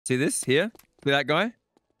See this here? See that guy?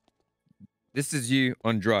 This is you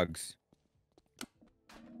on drugs.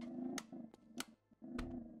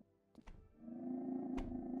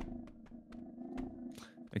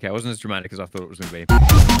 Okay, it wasn't as dramatic as I thought it was going to be.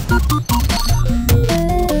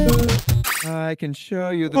 I can show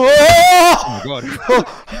you the... Oh my god.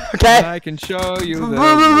 Okay. I can show you the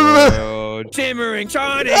world. Shimmering,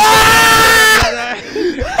 shining. Help!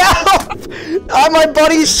 Oh, my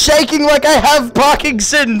body's shaking like I have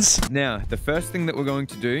Parkinson's. Now, the first thing that we're going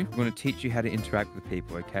to do, we're going to teach you how to interact with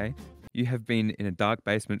people, okay? You have been in a dark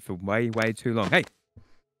basement for way, way too long. Hey!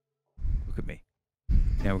 Look at me.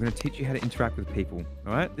 Now, we're going to teach you how to interact with people,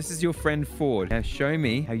 all right? This is your friend Ford. Now, show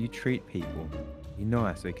me how you treat people. Be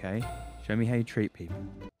nice, okay? Show me how you treat people.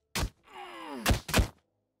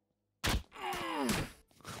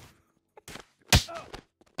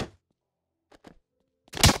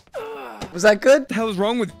 Was that good? What the hell is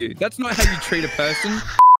wrong with you? That's not how you treat a person.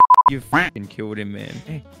 You fucking killed him, man.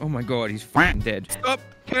 Hey, oh my god, he's fucking dead. Stop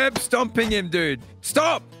curb stomping him, dude.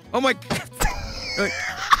 Stop! Oh my...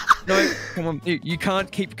 No, come on. You can't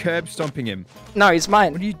keep curb stomping him. No, he's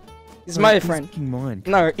mine. What are you... He's my friend. He's mine.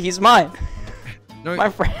 No, he's mine. No. My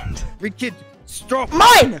friend. Reekid, stop.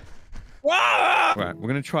 Mine! Whoa! Right, we're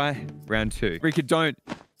gonna try round 2. Reekid, don't.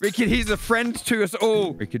 Reekid, he's a friend to us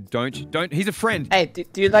all. Reekid, don't. He's a friend. Hey,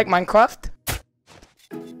 do you like Minecraft?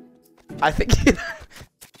 I think you...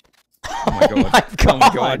 Oh my god. Oh my god. Oh my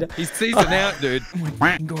god. He's seasoned out, dude. Oh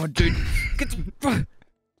my god, dude. Get the...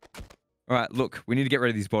 Alright, look. We need to get rid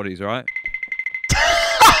of these bodies, alright?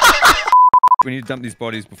 We need to dump these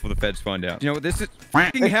bodies before the feds find out. You know what this is?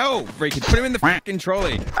 Fucking hell, Reekid. Put him in the fucking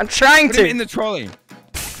trolley. I'm trying Put to. him in the trolley.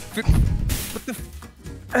 What the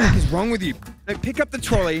fuck is wrong with you? No, pick up the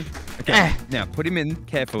trolley. Okay, now put him in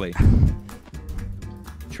carefully.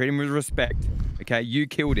 Treat him with respect. Okay, you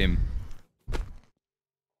killed him.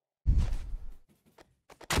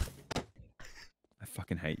 I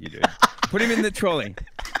fucking hate you, dude. Put him in the trolley.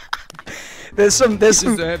 There's some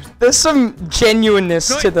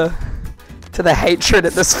genuineness to the hatred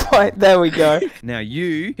at this point. There we go. Now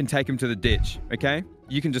you can take him to the ditch, okay?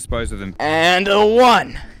 You can dispose of them. And a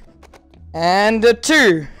 1. And a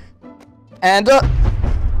 2. And a...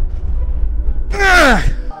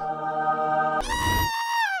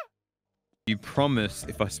 You promise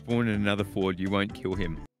if I spawn in another Ford, you won't kill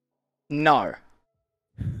him. No.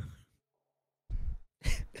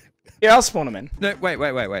 Yeah, I'll spawn him in. No, wait.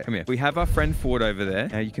 Come here. We have our friend Ford over there.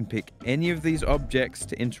 Now you can pick any of these objects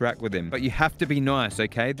to interact with him. But you have to be nice,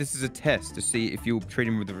 okay? This is a test to see if you'll treat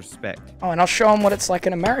him with respect. Oh, and I'll show him what it's like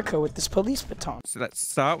in America with this police baton. So let's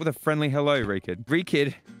start with a friendly hello, Reekid.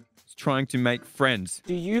 Reekid is trying to make friends.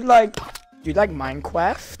 Do you like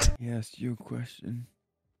Minecraft? Yes, your question.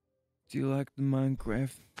 Do you like the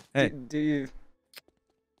Minecraft? Hey. Do you?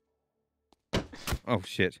 Oh,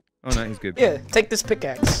 shit. Oh, no, he's good. Yeah, take this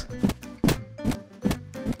pickaxe.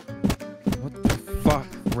 What the fuck,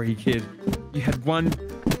 Reekid? You had one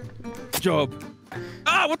job.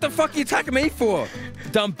 Ah, what the fuck are you attacking me for?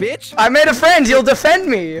 Dumb bitch? I made a friend, he'll defend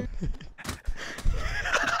me.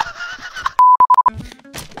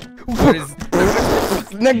 What is...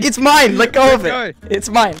 No, it's mine, let go of it. It's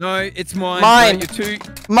mine. No, it's mine. Mine. No, you're too...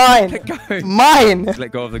 Mine. Let go. Mine.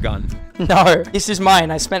 Let go of the gun. No, this is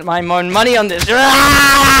mine. I spent my own money on this.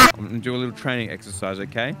 I'm gonna do a little training exercise,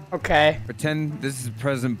 okay? Okay. Pretend this is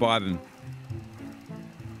President Biden.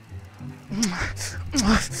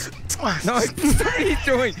 No, what are you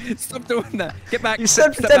doing? Stop doing that. Get back. You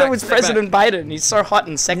said Step pretend back, it was step back. President Biden. He's so hot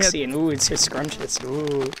and sexy and ooh, it's so scrumptious.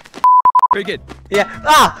 Ooh. Very good. Yeah.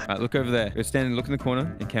 Ah! Alright, look over there. Go stand and look in the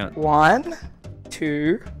corner and count. 1,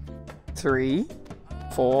 2, 3,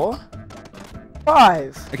 4,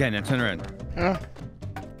 5. Okay, now turn around.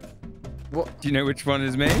 What? Do you know which one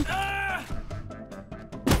is me?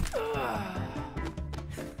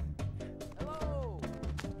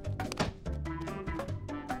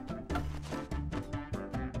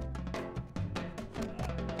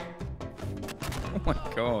 Oh my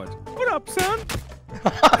god. What up, son?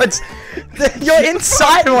 You're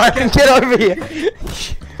inside one. Get over here.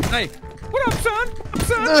 Hey, what up, son? Up,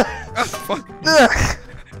 son? Oh, fuck.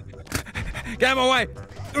 Get out of my way.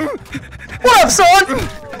 What up, son?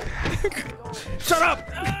 Shut up.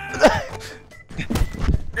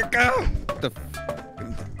 Go. What the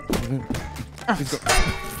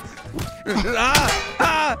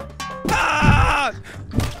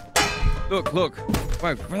Look.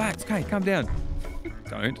 Wait, relax. Okay, calm down.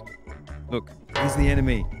 Don't. Look, he's the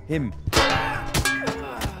enemy. Him.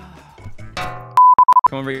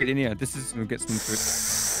 Come on, read it in here. This is gonna get some food.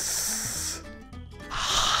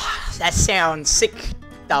 That sounds sick.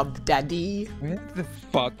 Joshdub, daddy. Where the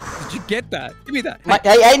fuck did you get that? Give me that.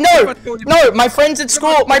 Hey, no, my friends at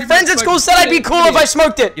school said I'd be cool if I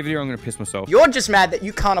smoked it. Give it here, I'm gonna piss myself. You're just mad that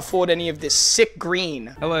you can't afford any of this sick green.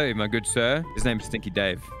 Hello, my good sir. His name's Stinky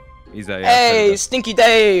Dave. He's a Hey, Stinky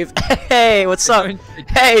Dave. Hey, what's up?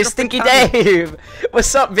 Hey, Stinky Dave.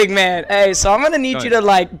 What's up, big man? Hey, so I'm gonna need you to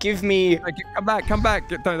like give me. Come back.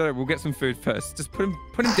 Don't. We'll get some food first. Just put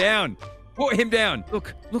him down. Put him down.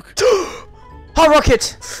 Look. Hot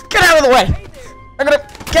rocket, get out of the way. I gotta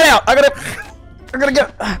get out. I gotta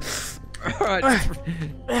get. Alright.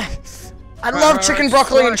 I love chicken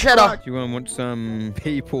broccoli and cheddar. Do you want some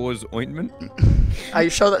pea paws ointment? Are you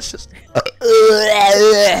sure that's just?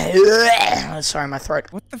 Sorry, my throat.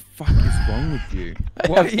 What the fuck is wrong with you? I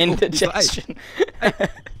have indigestion. Hey,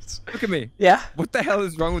 look at me. Yeah? What the hell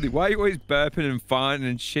is wrong with you? Why are you always burping and farting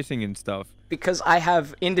and shitting and stuff? Because I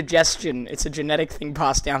have indigestion. It's a genetic thing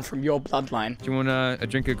passed down from your bloodline. Do you want a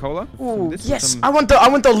drink of cola? Ooh, yes. I want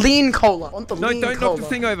the lean cola. I want the lean don't cola. knock the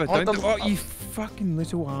thing over. Oh, you fucking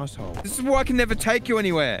little asshole. This is why I can never take you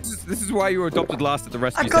anywhere. This is why you were adopted last at the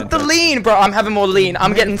rescue center. I got the lean, bro. I'm having more lean.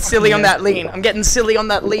 I'm getting silly on that lean. I'm getting silly on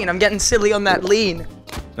that lean.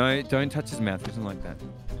 No, don't touch his mouth. He doesn't like that.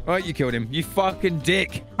 Alright, you killed him. You fucking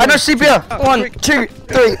dick. I know CPR. 1, 2,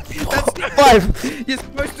 3, 5. You're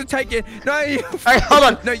supposed to take it. No, Alright, hold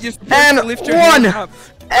on. No, you're supposed and to lift your hand up.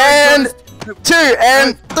 And 2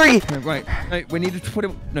 and 3. No, wait. No, we need to put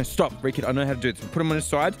him. No, stop, Reekid. I know how to do this. Put him on his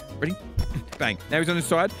side. Ready? Bang. Now he's on his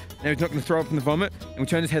side. Now he's not going to throw up in the vomit. And we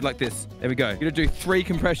turn his head like this. There we go. You're going to do 3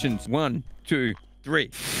 compressions. 1, 2, 3.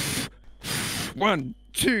 1,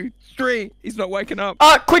 2, 3. He's not waking up.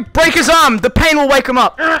 Quick, break his arm. The pain will wake him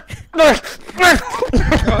up.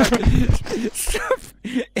 Stop.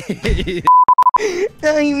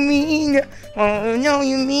 No, you mean. Oh, no,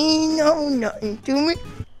 you mean. No, nothing to me.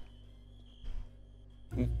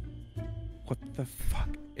 What the fuck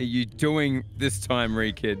are you doing this time,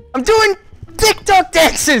 Reekid? I'm doing TikTok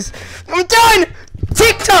dances. I'm doing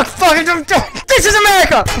TikTok fucking. This is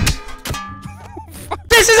America.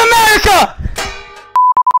 This is America.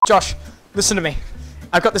 Josh, listen to me.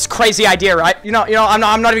 I've got this crazy idea, right? You know, I'm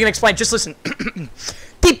not even gonna explain. Just listen.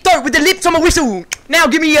 Deep throat with the lips on my whistle. Now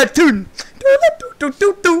give me a tune.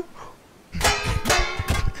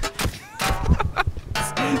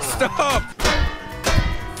 Stop!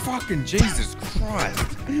 Fucking Jesus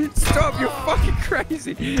Christ! Stop! You're fucking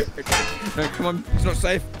crazy. No, come on. It's not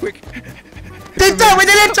safe. Quick. Deep throat with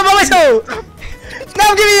the lips on my whistle.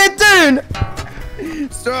 Now give me a tune.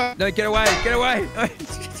 Stop! No, get away! Get away!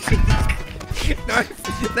 No,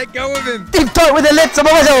 let go of him! Deep throat with the lips on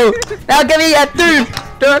my whistle! Now give me a tune!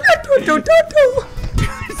 Stop!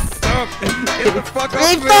 Get the fuck off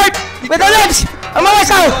Deep throat with the lips on my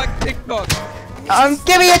whistle! Like TikTok.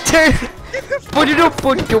 Give me a tune!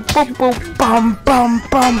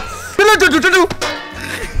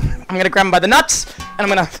 I'm gonna grab him by the nuts, and I'm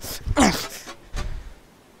gonna...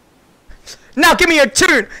 Now give me a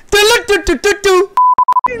tune!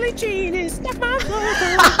 Billie Jean is not my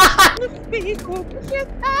lover. Because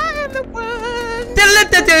I'm the one.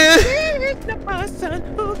 It's not my son.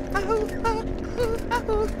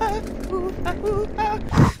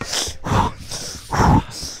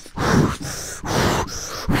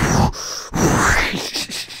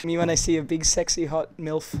 Me when I see a big sexy hot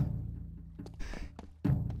MILF.